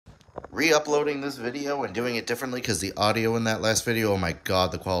re-uploading this video and doing it differently because the audio in that last video, oh my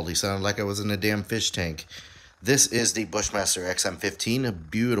god, the quality sounded like I was in a damn fish tank. This is the Bushmaster XM15, a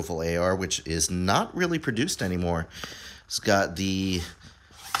beautiful AR, which is not really produced anymore. It's got the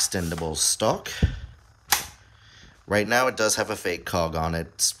extendable stock. Right now it does have a fake cog on it.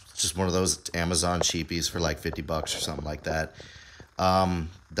 It's just one of those Amazon cheapies for like 50 bucks or something like that.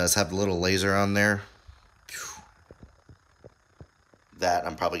 Does have a little laser on there. That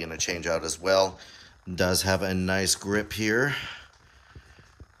I'm probably going to change out as well. Does have a nice grip here.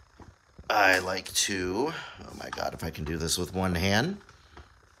 I like to, oh my god, if I can do this with one hand.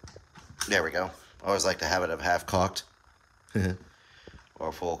 There we go. I always like to have it half cocked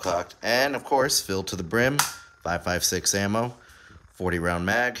or full cocked. And of course, filled to the brim, 5.56 ammo, 40 round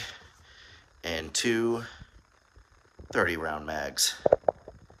mag, and two 30 round mags.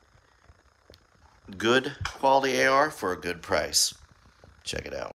 Good quality AR for a good price. Check it out.